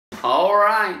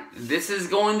Alright, this is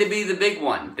going to be the big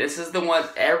one. This is the one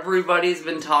everybody's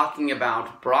been talking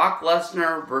about. Brock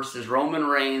Lesnar versus Roman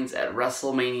Reigns at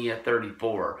WrestleMania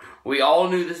 34. We all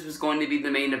knew this was going to be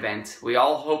the main event. We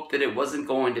all hoped that it wasn't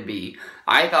going to be.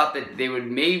 I thought that they would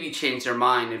maybe change their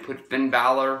mind and put Finn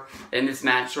Balor in this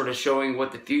match, sort of showing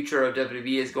what the future of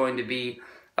WWE is going to be.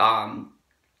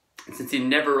 Since he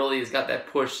never really has got that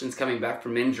push since coming back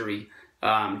from injury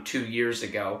 2 years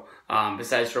ago,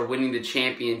 besides for winning the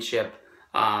championship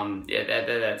at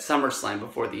SummerSlam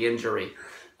before the injury.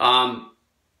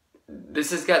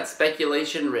 This has got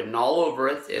speculation written all over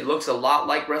it. It looks a lot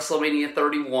like WrestleMania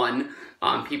 31.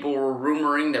 People were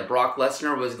rumoring that Brock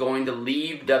Lesnar was going to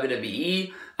leave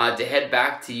WWE to head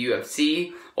back to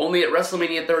UFC. Only at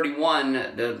WrestleMania 31,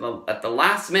 at the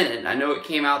last minute, I know it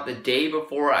came out the day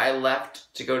before I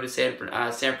left to go to San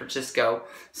Francisco,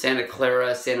 Santa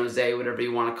Clara, San Jose, whatever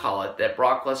you want to call it, that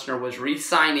Brock Lesnar was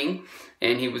re-signing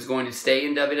and he was going to stay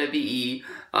in WWE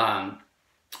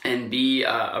and be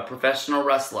a professional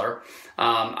wrestler.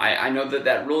 I know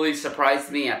that really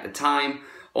surprised me at the time.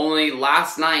 Only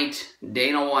last night,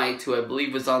 Dana White, who I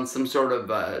believe was on some sort of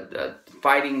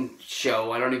fighting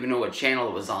show, I don't even know what channel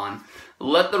it was on,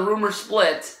 let the rumor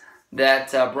split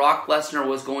that Brock Lesnar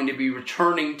was going to be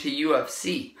returning to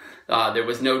UFC. There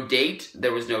was no date,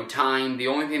 there was no time. The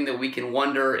only thing that we can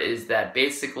wonder is that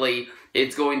basically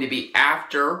it's going to be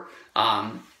after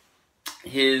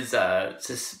his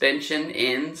suspension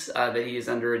ends that he is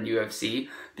under in UFC.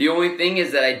 The only thing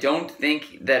is that I don't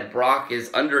think that Brock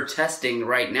is under testing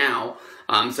right now,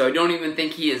 so I don't even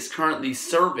think he is currently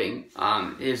serving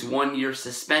his 1-year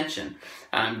suspension.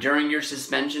 During your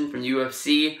suspension from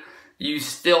UFC, you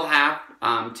still have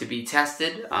to be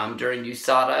tested during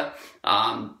USADA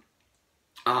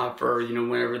for,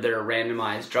 whenever there are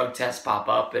randomized drug tests pop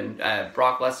up, and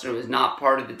Brock Lesnar was not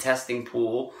part of the testing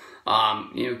pool.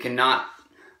 Cannot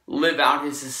live out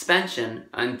his suspension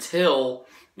until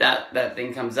that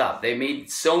thing comes up. They made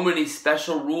so many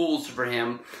special rules for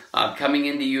him coming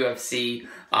into UFC,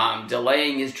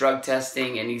 delaying his drug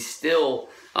testing, and he still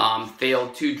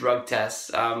failed 2 drug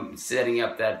tests, setting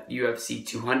up that UFC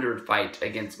 200 fight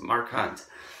against Mark Hunt.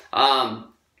 I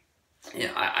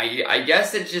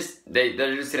guess it's just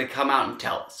they're just going to come out and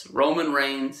tell us Roman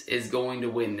Reigns is going to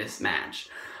win this match.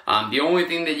 The only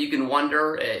thing that you can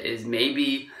wonder is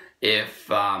maybe if,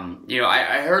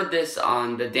 I heard this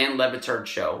on the Dan Le Batard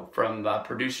show from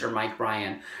producer Mike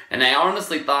Ryan, and I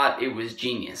honestly thought it was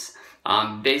genius.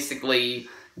 Basically,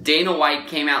 Dana White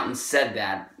came out and said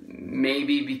that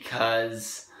maybe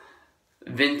because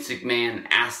Vince McMahon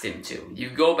asked him to. You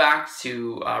go back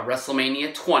to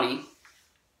WrestleMania 20.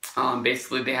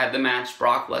 Basically, they had the match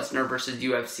Brock Lesnar versus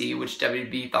UFC, which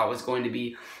WWE thought was going to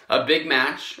be a big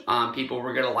match. People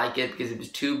were going to like it because it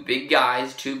was 2 big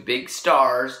guys, 2 big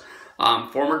stars,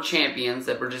 former champions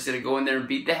that were just going to go in there and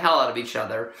beat the hell out of each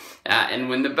other. And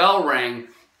when the bell rang,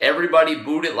 everybody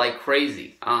booed it like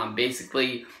crazy.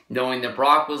 Basically, knowing that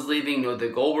Brock was leaving, knowing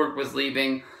that Goldberg was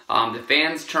leaving. The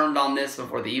fans turned on this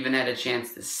before they even had a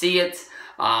chance to see it.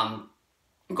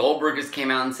 Goldberg just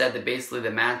came out and said that basically the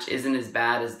match isn't as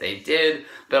bad as they did,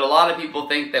 but a lot of people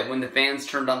think that when the fans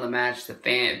turned on the match,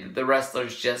 the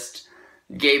wrestlers just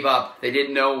gave up. They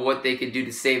didn't know what they could do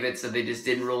to save it, so they just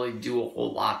didn't really do a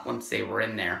whole lot once they were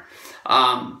in there.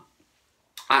 I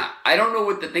don't know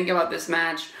what to think about this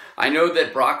match. I know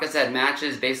that Brock has had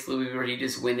matches basically where he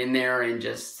just went in there and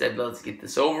just said, let's get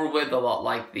this over with, a lot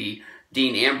like the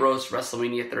Dean Ambrose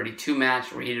WrestleMania 32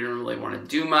 match where he didn't really want to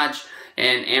do much.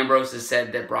 And Ambrose has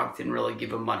said that Brock didn't really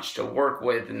give him much to work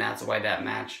with, and that's why that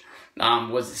match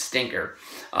was a stinker.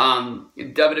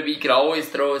 WWE could always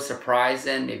throw a surprise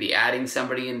in, maybe adding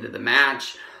somebody into the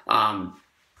match.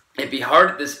 It'd be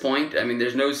hard at this point. I mean,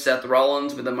 there's no Seth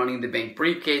Rollins with the Money in the Bank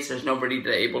briefcase. There's nobody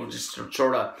able to just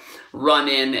sort of run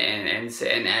in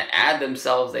and add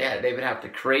themselves. They would have to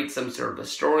create some sort of a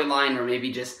storyline, or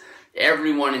maybe just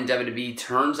everyone in WWE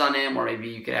turns on him, or maybe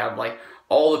you could have like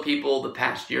all the people the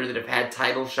past year that have had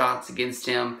title shots against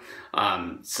him,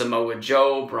 Samoa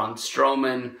Joe, Braun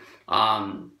Strowman,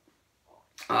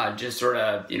 just sort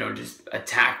of, just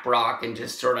attack Brock and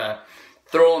just sort of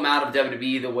throw him out of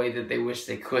WWE the way that they wish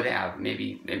they could have.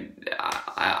 Maybe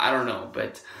I don't know,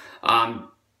 but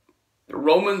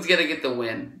Roman's going to get the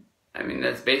win. I mean,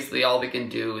 that's basically all they can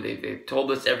do. They've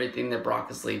told us everything that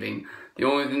Brock is leaving. The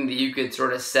only thing that you could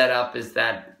sort of set up is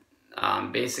that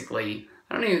basically,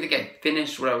 I don't even think I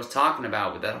finished what I was talking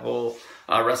about with that whole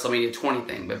WrestleMania 20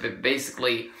 thing. But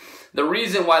basically, the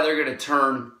reason why they're going to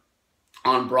turn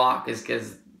on Brock is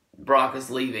because Brock is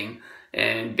leaving.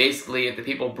 And basically, if the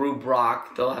people boo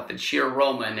Brock, they'll have to cheer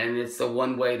Roman, and it's the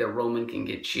one way that Roman can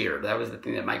get cheered. That was the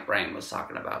thing that Mike Bryan was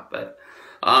talking about. But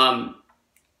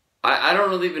I don't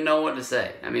really even know what to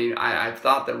say. I mean, I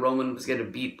thought that Roman was going to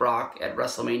beat Brock at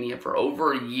WrestleMania for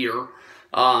over a year.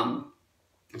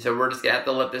 So we're just going to have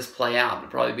to let this play out. It'll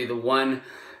probably be the one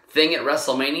thing at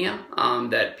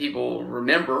WrestleMania that people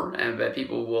remember, and that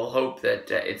people will hope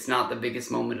that it's not the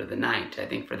biggest moment of the night. I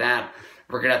think for that,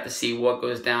 we're going to have to see what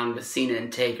goes down with Cena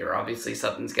and Taker. Obviously,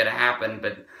 something's going to happen,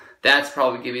 but that's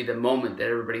probably going to be the moment that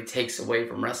everybody takes away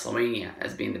from WrestleMania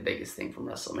as being the biggest thing from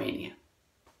WrestleMania.